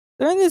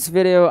So in this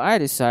video, I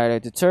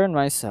decided to turn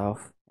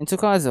myself into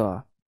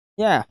Kazuha.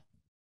 Yeah,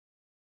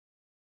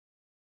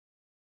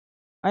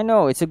 I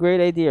know, it's a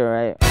great idea,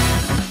 right?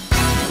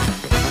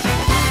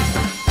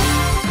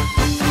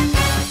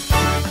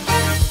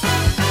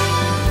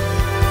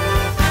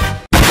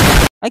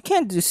 I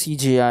can't do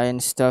CGI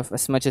and stuff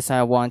as much as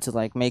I want to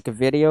like make a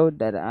video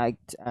that I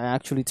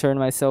actually turn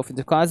myself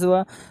into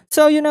Kazuha.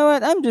 So you know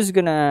what? I'm just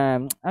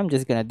gonna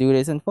do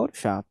this in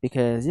Photoshop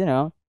because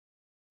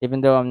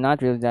even though I'm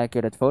not really that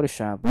good at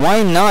Photoshop,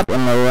 why not?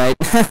 Am I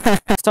right?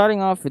 Starting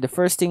off with the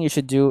first thing you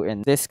should do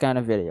in this kind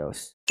of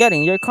videos: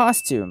 getting your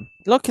costume.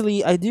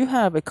 Luckily, I do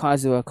have a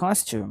Kazuha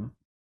costume.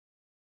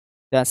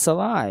 That's a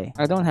lie.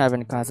 I don't have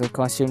any Kazuha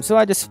costume, so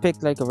I just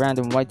picked like a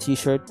random white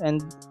t-shirt and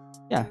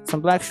yeah,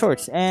 some black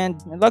shorts. And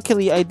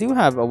luckily, I do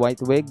have a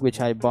white wig, which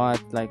I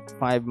bought like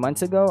 5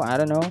 months ago. I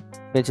don't know,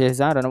 I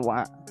don't know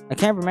why. I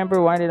can't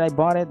remember why did I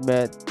bought it,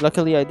 but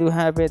luckily I do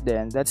have it,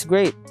 and that's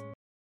great.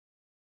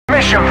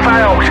 Mission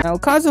failed! Now,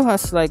 Kazu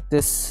has like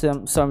this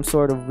some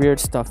sort of weird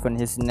stuff on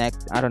his neck.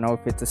 I don't know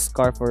if it's a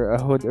scarf or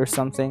a hood or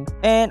something.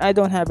 And I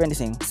don't have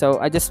anything, so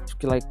I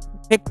just like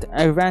picked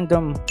a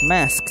random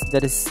mask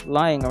that is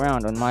lying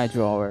around on my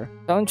drawer.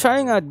 So I'm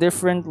trying out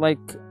different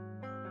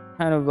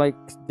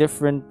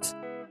different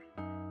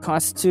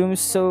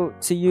costumes to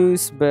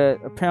use, but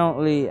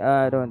apparently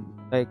I don't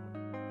like.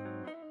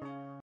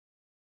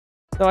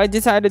 So I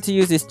decided to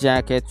use this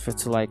jacket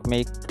to like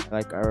make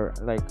like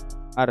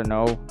I don't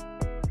know,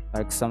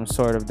 like some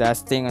sort of that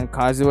thing on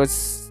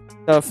Kazuha's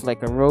stuff,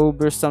 like a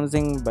robe or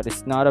something, but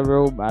it's not a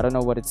robe. I don't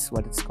know what it's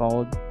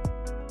called.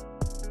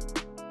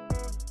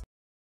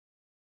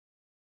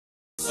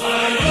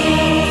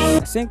 I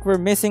think we're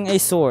missing a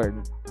sword.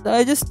 So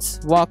I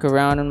just walk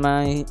around in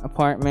my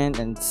apartment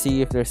and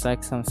see if there's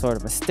like some sort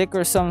of a stick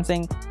or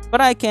something,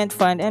 but I can't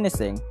find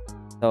anything.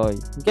 So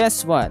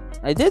guess what?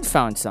 I did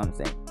found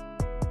something.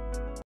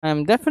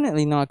 I'm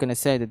definitely not gonna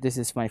say that this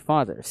is my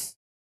father's.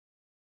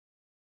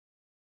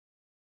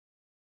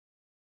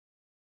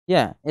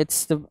 Yeah,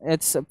 it's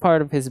a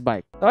part of his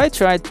bike. So I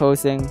tried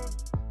posing,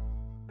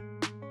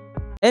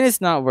 and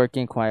it's not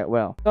working quite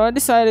well. So I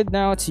decided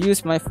now to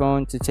use my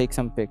phone to take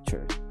some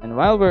pictures. And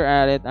while we're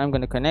at it, I'm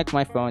gonna connect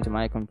my phone to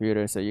my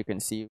computer so you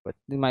can see what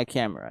my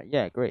camera.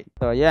 Yeah, great.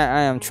 So yeah,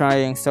 I am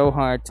trying so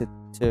hard to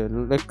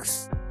look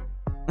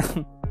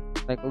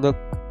look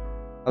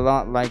a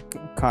lot like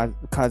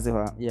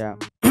Kazuha. Yeah.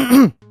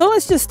 So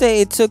let's just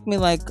say it took me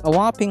like a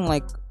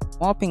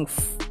whopping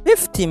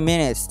 50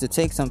 minutes to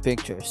take some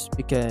pictures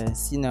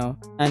because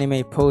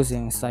anime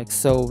posing is like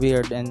so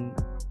weird and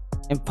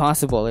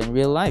impossible in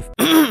real life.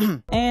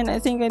 And I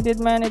think I did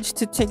manage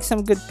to take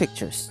some good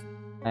pictures.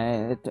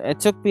 It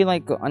took me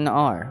like an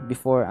hour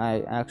before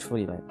I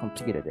actually like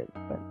completed it,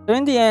 but so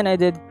in the end I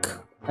did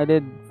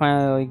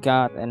finally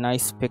got a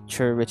nice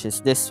picture, which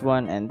is this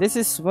one, and this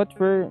is what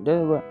we're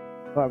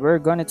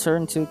gonna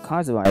turn to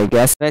Kazuha, I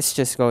guess. Let's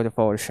just go to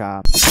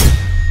Photoshop.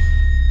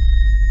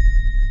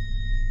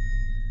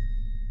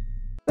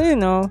 So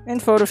in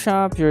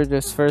Photoshop, you're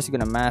just first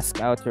gonna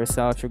mask out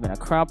yourself. You're gonna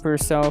crop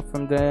yourself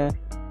from the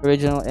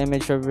original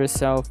image of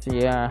yourself.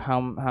 Yeah, how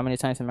many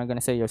times am I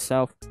gonna say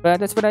yourself? But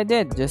that's what I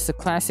did. Just a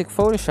classic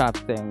Photoshop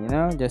thing,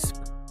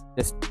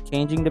 just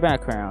changing the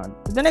background.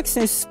 The next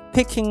is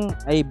picking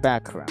a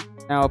background.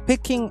 Now,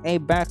 picking a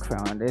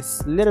background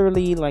is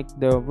literally like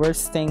the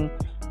worst thing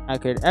I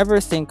could ever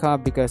think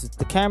of because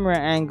the camera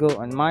angle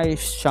on my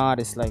shot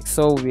is like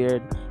so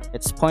weird.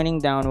 It's pointing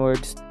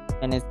downwards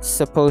and it's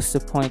supposed to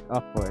point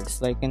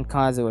upwards, like in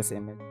Kazuha's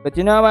image. But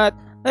you know what?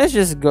 Let's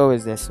just go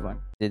with this one.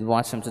 Did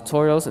watch some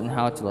tutorials on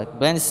how to like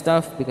blend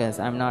stuff because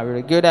I'm not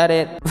really good at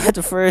it.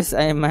 But first,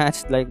 I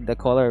matched like the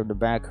color of the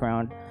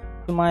background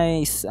to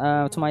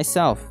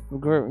myself.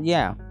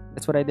 Yeah,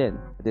 that's what I did.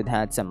 I did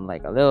had some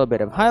like a little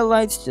bit of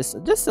highlights, just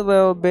a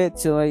little bit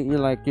to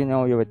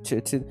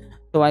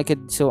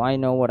so I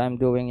know what I'm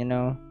doing.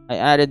 I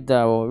added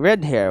the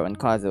red hair on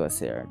Kazuha's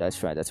hair.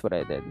 That's right, that's what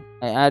I did.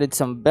 I added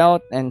some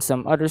belt and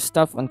some other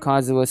stuff on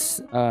Kazuha's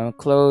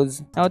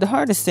clothes. Now the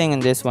hardest thing in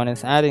this one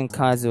is adding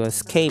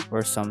Kazuha's cape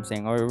or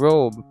something, or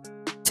robe.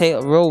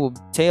 Tail robe.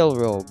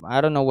 I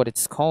don't know what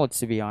it's called,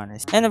 to be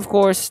honest. And of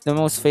course, the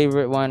most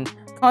favorite one,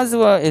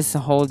 Kazuha is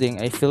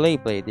holding a fillet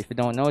blade. If you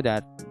don't know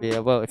that,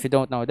 if you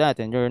don't know that,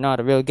 then you're not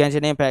a real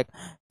Genshin Impact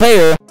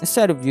player.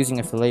 Instead of using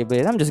a fillet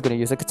blade, I'm just gonna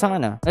use a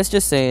katana. Let's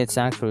just say it's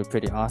actually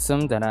pretty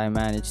awesome that I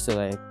managed to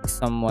like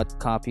somewhat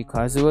copy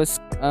Kazuha's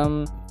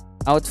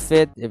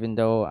outfit, even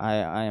though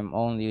I am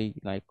only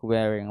like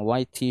wearing a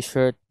white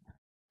t-shirt,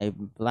 a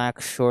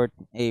black short,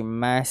 a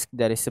mask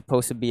that is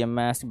supposed to be a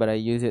mask, but I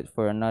use it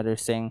for another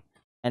thing,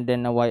 and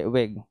then a white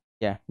wig.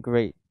 Yeah,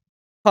 great.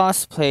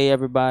 Cosplay,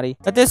 everybody.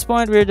 At this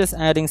point, we're just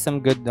adding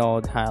some good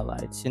old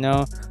highlights,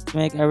 to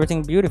make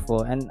everything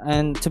beautiful.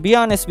 And to be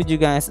honest with you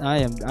guys,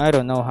 I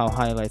don't know how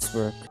highlights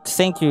work.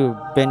 Thank you,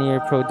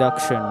 Benier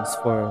Productions,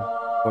 for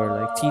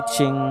like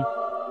teaching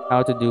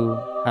how to do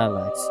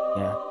highlights.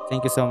 Yeah,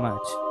 thank you so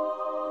much.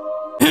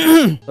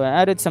 So I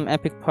added some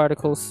epic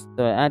particles.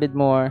 So I added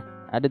more,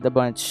 added a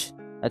bunch,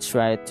 That's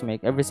right, to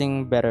make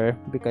everything better,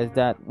 because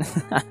that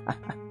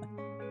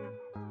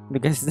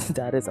because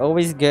that is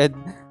always good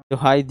to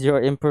hide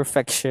your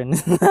imperfection.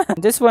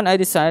 This one I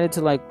decided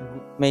to like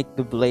make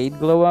the blade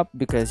glow up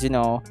because, you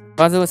know,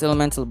 Kazuha's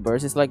elemental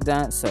burst is like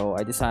that, so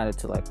I decided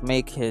to like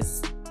make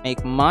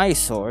my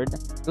sword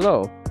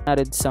glow.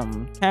 Added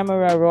some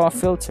camera raw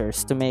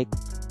filters to make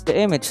the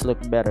image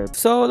look better.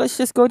 So let's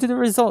just go to the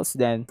results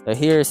then. So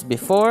here's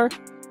before,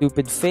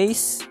 stupid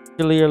face,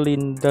 clearly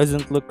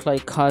doesn't look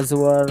like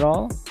Kazuha at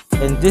all.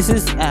 And this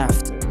is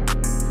after.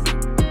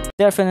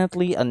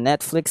 Definitely a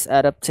Netflix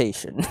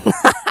adaptation.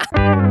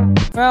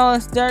 Well,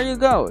 there you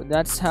go.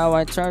 That's how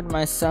I turned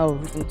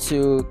myself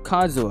into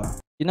Kazuha.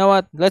 You know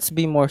what? Let's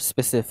be more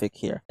specific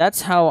here.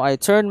 That's how I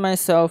turned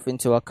myself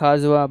into a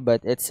Kazuha,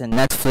 but it's a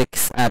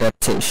Netflix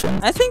adaptation.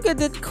 I think I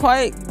did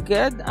quite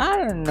good. I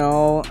don't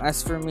know.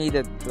 As for me,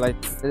 that like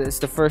it's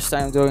the first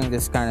time doing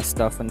this kind of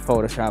stuff in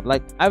Photoshop.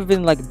 Like I've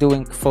been like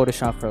doing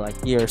Photoshop for like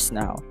years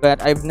now,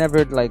 but I've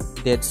never like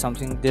did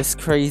something this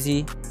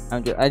crazy.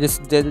 I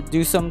just did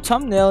do some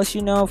thumbnails,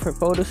 you know, for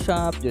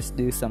Photoshop. Just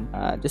do some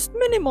just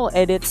minimal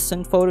edits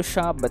in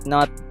Photoshop, but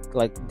not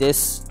like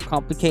this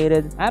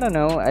complicated. I don't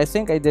know, I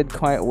think I did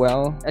quite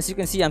well. As you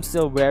can see, I'm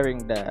still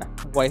wearing the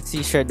white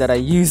t-shirt that I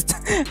used.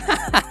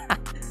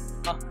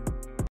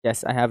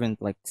 Yes, I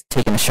haven't like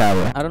taken a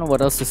shower. I don't know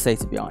what else to say,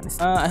 to be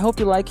honest. I hope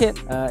you like it.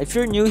 If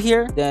you're new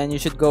here, then you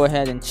should go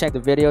ahead and check the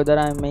video that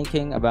I'm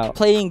making about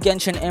playing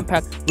Genshin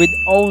Impact with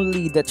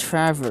only the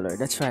Traveler.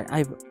 That's right,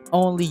 I've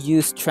only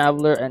used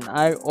Traveler and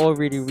I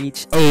already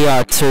reached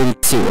AR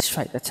 32. That's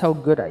right, that's how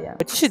good I am.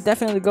 But you should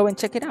definitely go and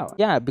check it out.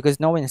 Yeah, because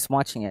no one is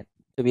watching it.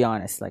 To be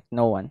honest, like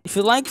no one. If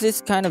you like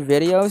this kind of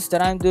videos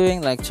that I'm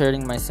doing, like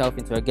turning myself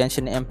into a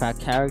Genshin Impact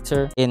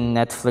character in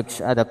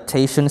Netflix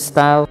adaptation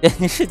style, then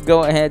you should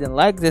go ahead and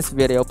like this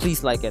video.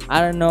 Please like it. I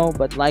don't know,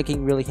 but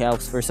liking really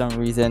helps for some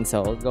reason,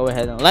 so go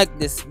ahead and like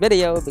this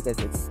video because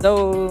it's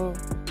so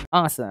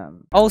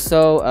awesome.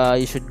 Also,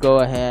 you should go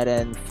ahead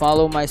and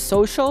follow my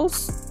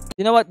socials.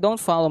 You know what? Don't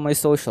follow my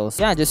socials.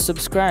 Yeah, just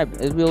subscribe.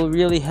 It will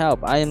really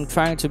help. I am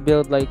trying to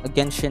build like a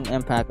Genshin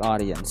Impact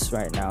audience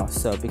right now.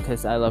 So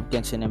because I love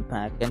Genshin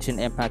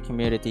Impact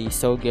community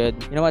so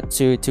good. You know what?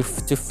 To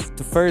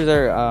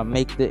further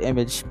make the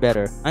image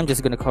better, I'm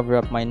just gonna cover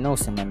up my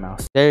nose and my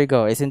mouth. There you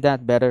go. Isn't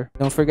that better?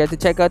 Don't forget to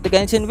check out the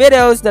Genshin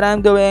videos that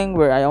I'm doing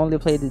where I only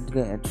play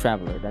the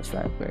Traveler. That's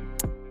right. Great.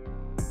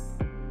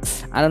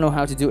 I don't know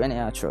how to do any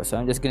outro, so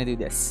I'm just gonna do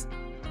this.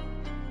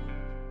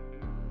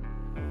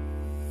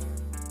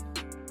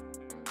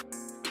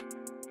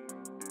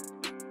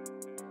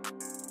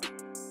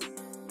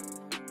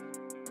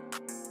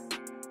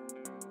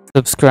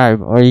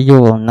 Subscribe or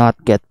you will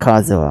not get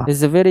Kazuha.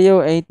 Is the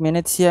video 8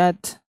 minutes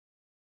yet?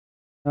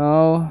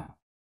 No.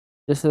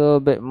 Just a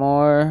little bit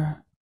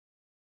more.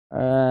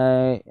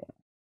 Alright.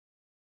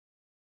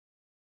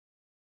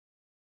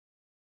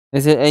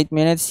 Is it 8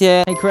 minutes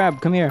yet? Hey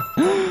Crab, come here.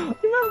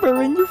 Remember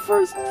when you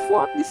first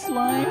fought this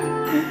slime?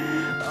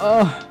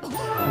 Oh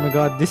my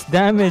god, this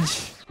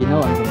damage. You know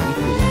I'm gonna eat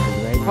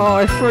you, right? Oh,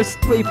 our first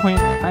waypoint.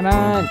 I'm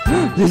on.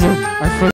 This is our first